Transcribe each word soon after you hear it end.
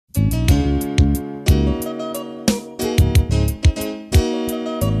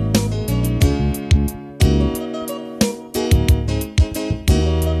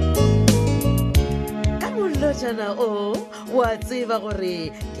wa tseba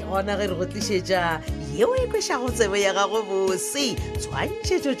gore ke gona ge re go tlišetša yeo e kwešago tsebo ya gago bose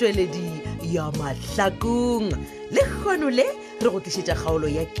tshwantšhetšo tšweledi ya mahlakong le kgono le re go tlišetša kgaolo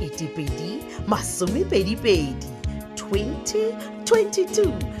ya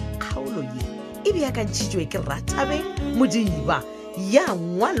 2022 kgaolo ye e beakantšhitšwe ke ratane modiba ya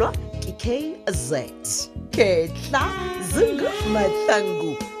ngwalwa ke KZ Ketla Zungu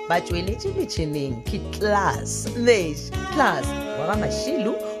Mahlangu ba tšweletše metšhineng ke class wa ga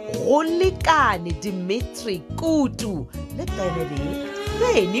mašilu go lekane Dimitri Kutu le Benedict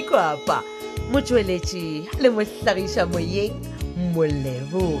Beni Kwapa motšweletši le mohlagiša moyeng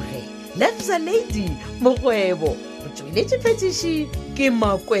Moleboge Lefza Lady Mogwebo motšweletši phetiši ke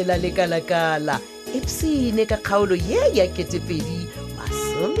Makwela Lekalakala epsene ka kgaolo ye ya 2022.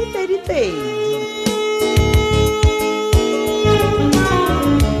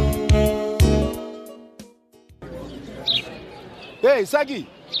 Hey, Sagi.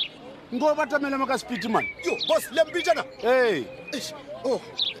 Ngo batamela maka speed man. Yo, boss, lembijana. Hey. Oh,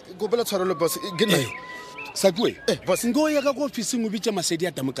 go bela tshwarelo boss. Gena. Sagwe. Boss ngo ya ka go office ngubitša masedi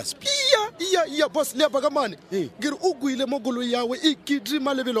ya tamaka speed. Iya, boss, le baka mane. Ngiri o gwile mo golo yawe e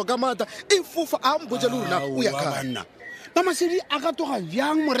kidima lebelo ka mata. E fufa a mboja lona o ya ka. Ba masedi a ka toga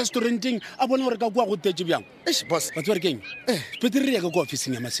bjang mo restauranteng a bona gore ka kwa go tetse bjang. Boss. Ba tsware keng? Petri ya ka go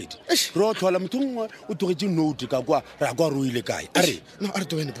office ya masedi. Ro thola mthongwa o togetse note ka kwa ra kwa ro ile kae. Are. No, are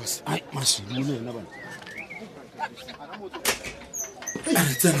doing boss. Ai, masedi le na bana.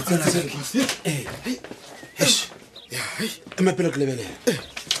 Tsena. Ema pele klebele.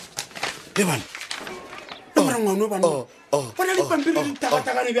 Evan. Ora ngwana bana. Bona le pampiri di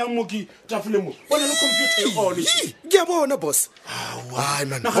tagatagane bjang mo ke tafole mo. Bona le computer e on. Ke a bona boss. Ai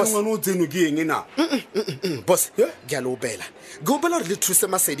man, boss. Ngwana o tseno ke eng na? Boss, ke a lo bela. Go bela re le thuse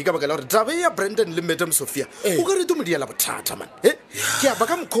masedi ka bakala re drabe ya Brandon le Madam Sophia. O ka re dumedi ya la bothata man. Ke a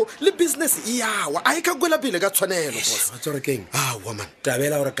baka mkho le business yawa. Ai ka gwela pele ka tshwanelo boss. Ba tsore keng? Man.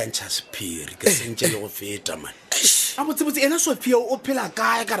 Tabela gore ka ntšha sephiri ke sentše le go feta man. A botsebotse ena Sophia o phela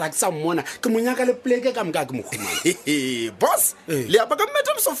kae ka ra ke sa mmona ke monyaka le pleke ka mka ke mogomane. Boss, le a baka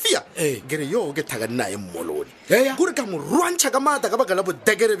Madam Sophia. Gere yo ke thaga nna e mmolone. Gore ka mo rwantšha ka mata ka baka la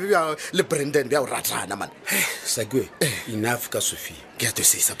bodekere bja le Brandon bja o ratana man. Sagwe, enough ka Sophia. Ke a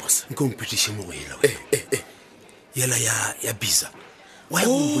tsisa boss. Competition mo wela. Yela ya biza. Wa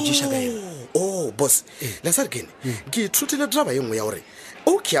go botsisha ka yena. Boss. La sarkene. Ke thutile draba yengwe ya gore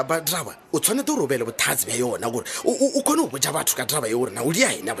o ke a ba draba o tshwanetse go robela bothatsi bja yona gore o kgone go botja batho ka draba ye gore na o di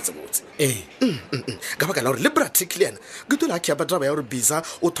a ena botsebotse. Ka baka la gore le practically ena ke tola ke a ba draba ya gore biza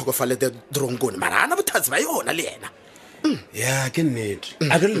o thokofale the drongone mara ana bothatsi bja yona le yena. Ya ke nnete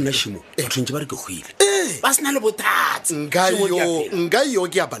a ke le nna shimo batho ntse ba re ke goile ba sena le bothatsi nka yo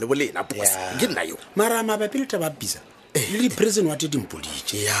ke a ba le bolena boss ke nna yo mara mabapi le taba biza le prison wa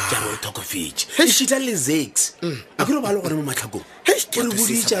dimpoditše ja go thokofetše e šita le zex a ke re ba le gore mo matlhakong ke re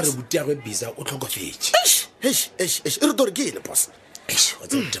boditša re botiagwe biza o tlhokofetše e re tore ke ene boss o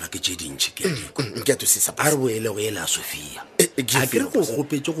tsebotse ba ke tše dintšhi ke ke a tosisa a re boele go ela Sophia a ke re go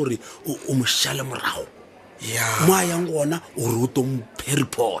gopetse gore o mošale morago mo a yang gona gore o tomphe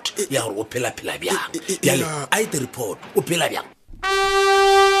report ya gore o phela-phela bjang yale a ete report o phela bjang.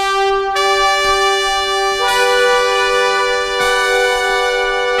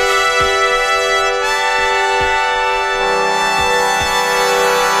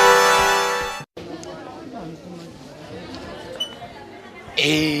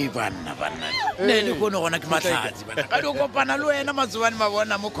 Banna ne le kone gona ke mahlatsi bana ka do kopana le wena Matsobane ma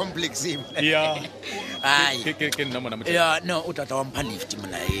bona mo complexing ai ke nna mona motho no o tata wa mpha lift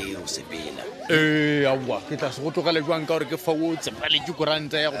mona o sepela awa ke tla se go tlogela jwang ka gore ke fa o tsepale ke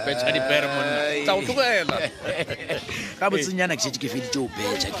kuranta ya go betša dipere monna tsa o tlogela ka botsenyana ke šetse ke feditše o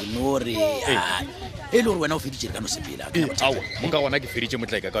betša ke no re e le gore wena o feditše ka no sepela awa monka gona ke feditše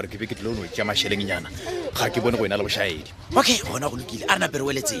motlaika ka gore ke be ke tlile o no tša mašhelengnyana ga ke bone go ena le bošaedi okay gona go lokile a re napere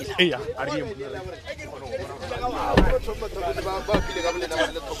wele tsela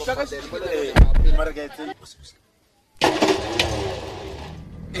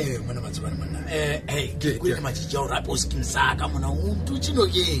Mona Matsobane monna ke matšatši a o rape o skim saka mona o ntutšino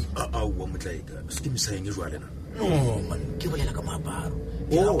ke aowa motlaika skim sa eng e jwa lena no man ke bolela ka moaparo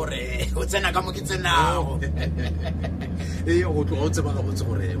ela gore o tsena ka mo ke tsenago go tloga o tseba ga botse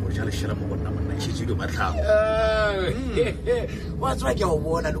gore go ja lešhela mo gonna monna šetse dio matlhago wa tseba ke a o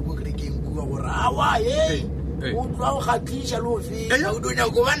bona le ko kerekeng kua gore awa o tloa o kgatliša le o feta o donya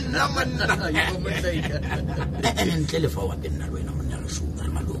ko ba nna monna ene ntle le fa wa ke nna le wena monna ya lesome re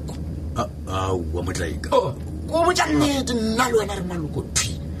maloko aowa motlaika ko botša nnete nna le wena re maloko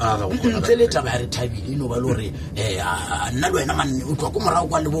twi ntle le taba ya re thabile no ba le gore nna le wena manne o tlwa ko morago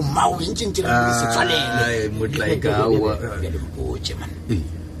kwa le bommao entšentše se tswalele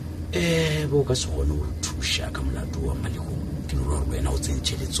bo ka se gone go thuša ka molato wa malego ke no gore wena o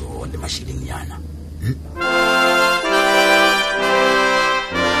tsentšheletso le mašheleng yana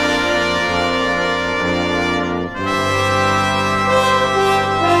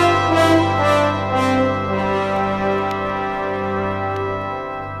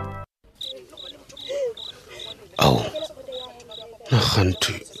ao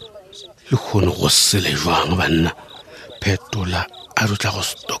nagantho le kgone go sele jwang banna phetola a dutla go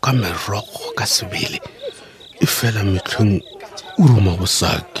stoka merogo ka sebele e fela metlhong o ruma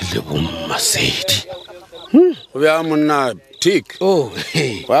bosaki le bommasedi o bja monna tick oh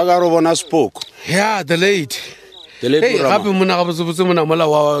wa ka re bona spoke yeah the late gape mona ga botsebotse mona mola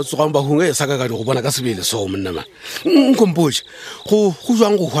wa tsogang bahung e saka ka di go bona ka sebele so monna ma nkompoje go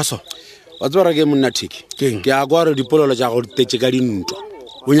jwang go hwa so wa tswara ke monna tick ke a kwa re dipolelo tša go tetse ka dintwa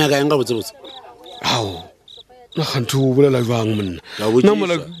o nyaka eng ga botsebotse ao na gantho o bolela jwang monna nna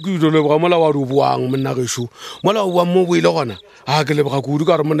mola ke leboga mola wa di boang monna gešo mola o boang mo boile gona a ke leboga kudu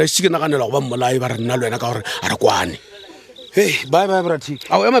ka gore monna ešike naganela go ba mmolai ba re nna le wena ka gore a re kwane bye bratic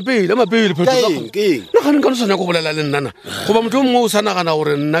ao ema pele naganeng ka no sanya ko bolela le nnana goba motho o mongwe o sa nagana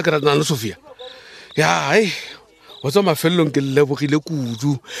gore nna ke ratana le Sophia ya wa tswa mafelelong ke lebogile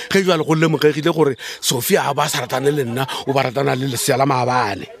kudu ge jwale go lemogegile gore Sophia a ba sa ratane le nna o ba ratana le lesea la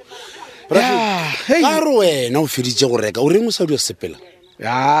Maabane ka re wena o feditse go reka o reng o sa di sepela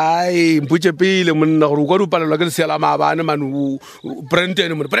mpotse pele monna gore o kwa di o palelwa ke lesea la Maabane mane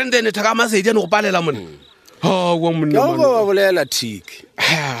Brandon thaka masedi ane go palela monna ba bolela tick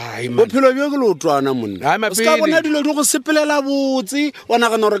bophelo bjo ke leotwana monna o se ka bona dilo di go sepelela botse wa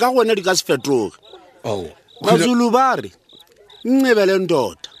nagana gore ka go wena di ka se fetoge mazulu ba re ncebele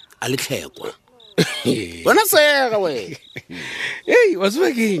ndoda a letlhekwa wena sega we wa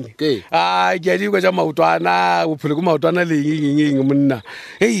tseba keng ke a dikwa tša maotwana bophelo ke maotwana leng monna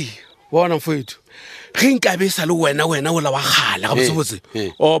bona mfetho ge nkabe sa le wena o la wa gala ga botsebotse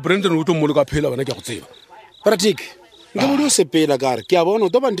Brandon o tlo mmolo ka phela wena ke go tseba bratic nke bodi o sepela kare ke a bona o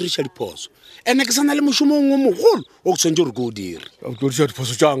to ba ndiriša diphoso ene ke sana le mošomo o mogolo o go tshwanetse gore ke o dire o diriša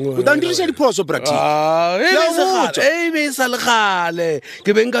diphoso tšang o ta ndiriša diphoso bratic be sa le gale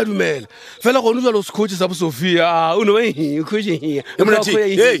ke beng ka dumela fela gone jalo sekhoutse sa boSophia o ne wa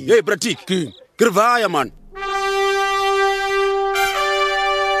bratic ke re vaya man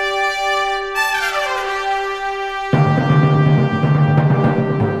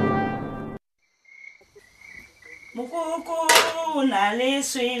na le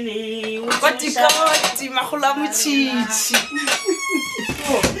swele Koti magolo a motšhitšhi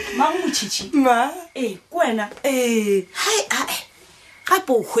mamotšhitšhi ma kwena hai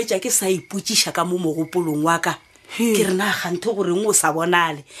gape o hwetša ke sa ipotšiša ka mo mogopolong wa ka ke re na gantho goreng o sa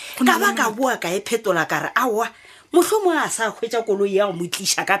bonale ka ba ka boa ka e phetola ka re aowa mohlomongwe a sa hwetša koloi ya go mo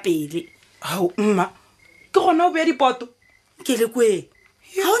tliša ka pele ao mma ke gona o beya dipoto ke le kweng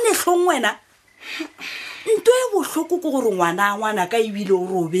ga o ne hlong wena nto e bohloko ke gore ngwana ka ebile o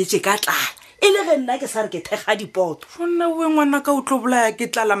robetse ka tlala e le ge nna ke sa re ke thekga dipoto gona oe ngwana ka o tlo bolaya ke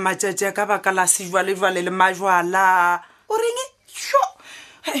tlala matšatši a ka baka la sejwalejwale le majwala o reng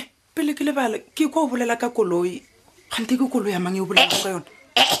pele ke lebala ke kwa o bolela ka koloi gante ke koloi ya mang e o bolela ka yona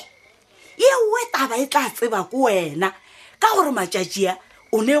yeoe taba e tla tseba ko wena ka gore matšatši a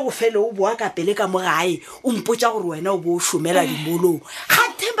o ne go fele o boa ka pele ka mogae o mpotša gore wena o bo o šomela dimolong ga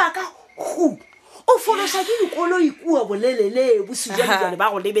themba ka o folosa ke dikoloi kua bolelele bosejwalejwale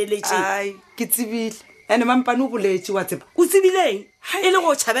ba go lebeletše ke tsebile ande mampane o boletše wa tseba o tsebileng e le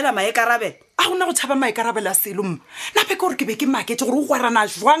go tšhabela maekarabela a gona go tšhaba maekarabela selo mma nape ke gore ke be ke maketse gore o gwarana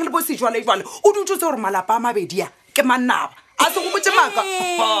jwang le bo sejwalejwale o dutotse gore malapa a mabedi a ke mannaba a se go botse maaka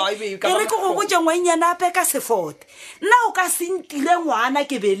e re ke go botse ngwenyana ape ka sefote nna o ka sentile ngwana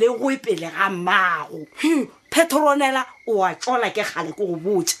ke bele go pele ga mmago Petronella o a tšola ke gale ke go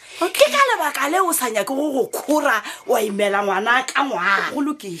botsa ke ka lebaka le o sa nyake go khura wa imela ngwana ka ngwana go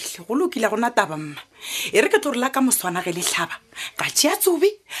lokile gona taba mma e re ke tlorile ka moswana ge le hlaba ka tšea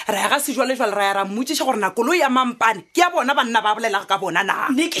tsobi ra ya ga sejwalejwale ra ya ra mmotšiša gore nakolo ya mampane ke ya bona banna ba bolela ka bona na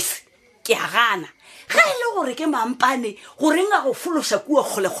nekese ke a gana ga e le gore ke mampane goreng a go fološa kua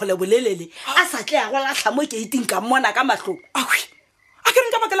kgolekgole bolelele a sa tle ya go latlha mo ke iting ka mmona ka mahlong a ke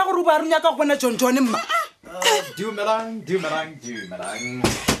reng ka bakela gore o ba runya ka go bona John mma Dumelang.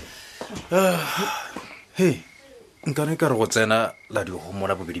 Nkane ka re go tsena la di go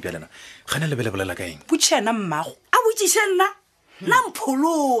mona bobedi bja lena ga ne lebele bolela ka eng botšena mmago a botšiše nna nna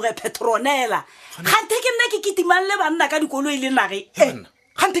mphologe Petronella gante ke nna ke kitimang le banna ka dikoloi le nage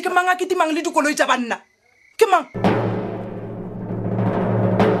gante ke mang a ketimang le dikoloi tsa banna ke mang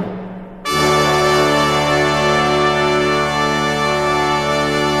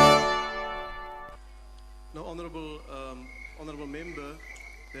Now, honorable member,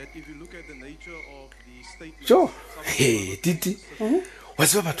 that if you look at the nature of the statement... jo titi wa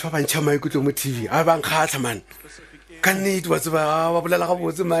tseba batho ba bantšha maikutlo mo tv a bang kgatlha mane ka nnete wa tseba ba bolela ga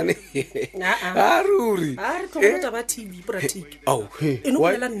botse mane a ruri a re tlogota ba tv pratic ao e no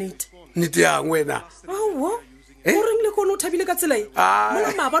bolela nnete nnete yang wena aowa o reng le kone o thabile ka tsela e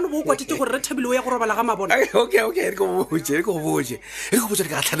mola maabane bo o kwatite gore re thabile o ya go robala ga mabona okay re go botse di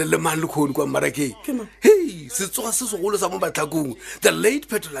ka tlhanele mane le kgone kwa mmarakeng Ke mang? hei se tsoga se segolo sa mo batlhakong the late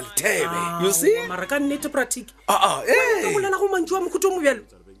Petronella tebe you see mara ka nnete pratic ka ka bolela go mantšu a mokhuto o mobjalo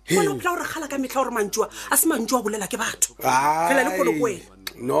gona o phela gore kgala ka metlha gore mantšua a se mantšu a bolela ke batho fela le kgone ko wena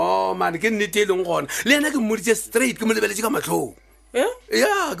no man ke nnete e leng gona le ena ke mmoditse straight ke mo lebeletse ka matlhong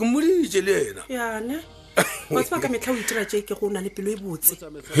ya ke mmoditse le ena yane wa tseba ka metlha o itira tse ke go na le pelo e botse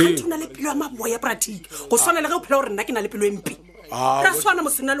gantse o na le pelo ya maboya pratic go swana le ge o phela gore nna ke na le pelo e mpe ra swana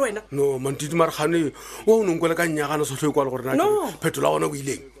mosena le wena no mantiti maragane wa o nonkwele ka nnyagana sotlho e kwa le gore No. phetola gona o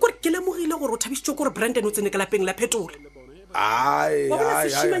ileng kore ke lemogile gore o thabisitse gore brandon o tsene ka lapeng la phetola wa bona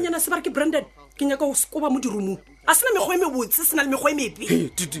sešimanyana se ba re ke brandon ke nyaka o sekoba mo dirumong a sena mekgwa e mebotse se na le mekgwa e mepe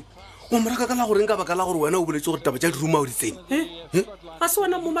titi o moraka ka la goreng ka baka la gore wena o boletse gore taba tša diruma o di tsene ga se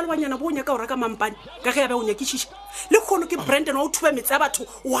wena mo malebanyana bo o nyaka o raka mampane ka ge ya ba o nyakišiša le kgono ke brandon wa o thuba metse ya batho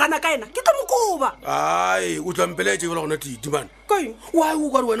o gana ka ena ke tlo mokoba ai o tlampeletse gola gona titi mane kaeng wa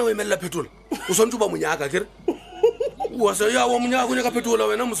o ka re wena o emelela phetola o swantse o ba monyaka kere wa monyaka o nyaka phetola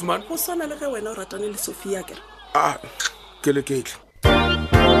wena mosemane go swana le ge wena o ratane le sophia kere ke leketla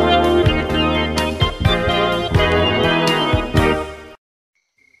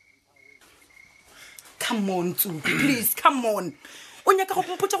come on Tsubi, please come on o nyaka go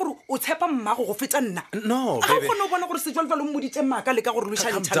mpotsa gore o tshepa mmago go feta nna No, ga o baby. kgone o bona gore sejwalejwale o mmoditse maaka le ka gore Calm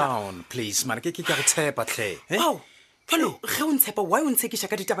lošhanetšhana down, please, man. Ke go tshepa tle. ao hello ge o ntshepa why o ntshekiša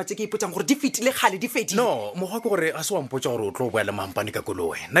ka ditaba tse ke ipotsang gore di fetile kgale di fedile No, mogwa ke gore a se wa mpotsa gore o tlo boa le mampane ka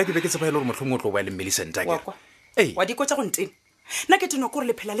koloe. Nna ke be ke tsepaele gore motlhomong o tlo boa le Millicent a Wa kere. kwa? Ei, wa dikotsa go ntena nna ke teno kore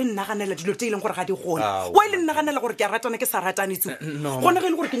lephela le nnaganela dilo tse e leng gore ga di gone Aowa. wa e le nnaganela gore ke a ratana ke sa ratane tse no. gone ge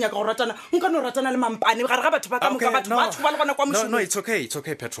e le gore ke nyaka go ratana nka no ratana le mampane gare ga batho ba ka moka batho ba tshuba le gona kwa no, mošomong it's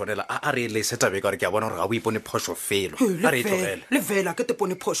okay, Petronella. A re le setabe ka gore ke a bona gore ga o ipone phoso felo. A re e tlogele. le vela ke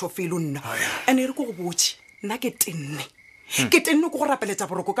tepone phoso felo nna ande e re ko go botse nna ke tenne ke tenne ko go rapeletsa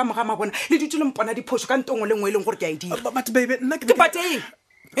boroko ka moga mabona le ditule mpona diphoso ka ntongo le nngwe e leng gore ke a e dira But baby, nna ke bateng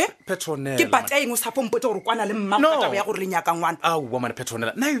Petronella. ke bateng o sa pompotse gore kwana le mmang ka taba ya gore le nyaka ngwana aowa mane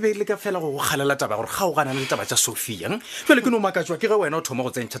Petronella nna ebe le ka fela go galela taba gore ga o gana le taba tša Sophia jale ke no makatswa ke ge wena o thoma go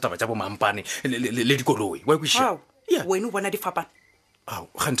tsentšha taba tša bomampane le dikoloi wa kweša ao wena o bona di fapana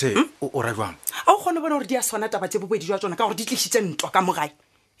ao gante o ra jwang a o kgone bona gore di a swana taba tse bobedi jwa tsona ka gore di tlišitse ntwa ka mogae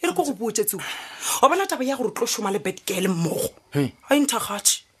e re ko go botse tsubi o bona taba ya gore o tlo šoma le Badgirl mmogo a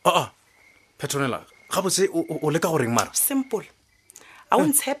inthakgatše Petronella ga botse o leka goreng mara simple a o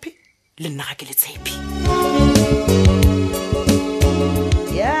ntshepe le nna ga ke le tshepe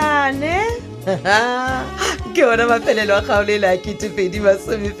yane ke ona mafelelo a kgaolo e le a ketepedi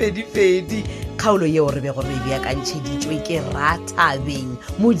masomepedifedi kgaolo yeo re be gore e beakantšheditšwe ke rathabeng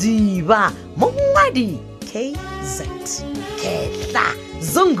modiba mongwadi kz ketla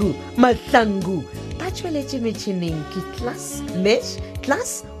zungu mahlangu ba tšweletše metšhineng ke class mesh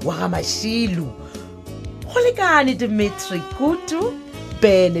class wa ga mašilu go lekane Dimitri Kutu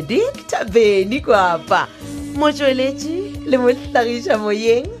Benedict Beni kwapa motsweletši le mohlagiša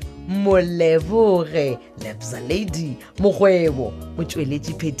moyeng Moleboge Lebza Lady Mogwebo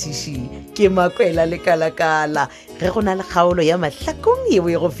motsweletši phetiši ke Makwela Lekalakala ge go na le kgaolo ya mahlakong yeo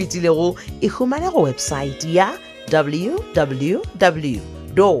e go fetilego e humana go website ya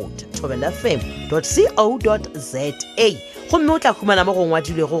www.tobelfm.co.za gomme o tla humana mo go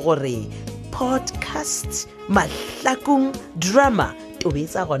ngwadilego gore podcast mahlakong drama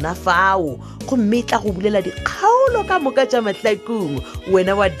tobetsa gona fao gomme tla go bulela dikgaolo ka moka tša mahlakong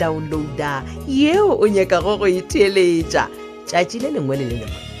wena wa downloada yeo o nyakago go itheeletša tšatši le lengwe le le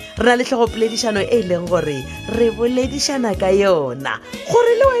lengwe re na le tlhogopoledišano e e leng gore re boledišana ka yona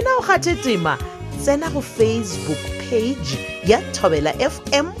gore le wena o kgathe tema tsena go Facebook page ya Thobela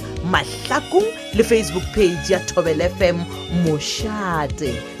FM Mahlakong le Facebook page ya Thobela FM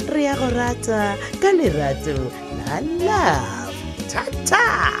Mošate re ya go rata ka lerato la love ta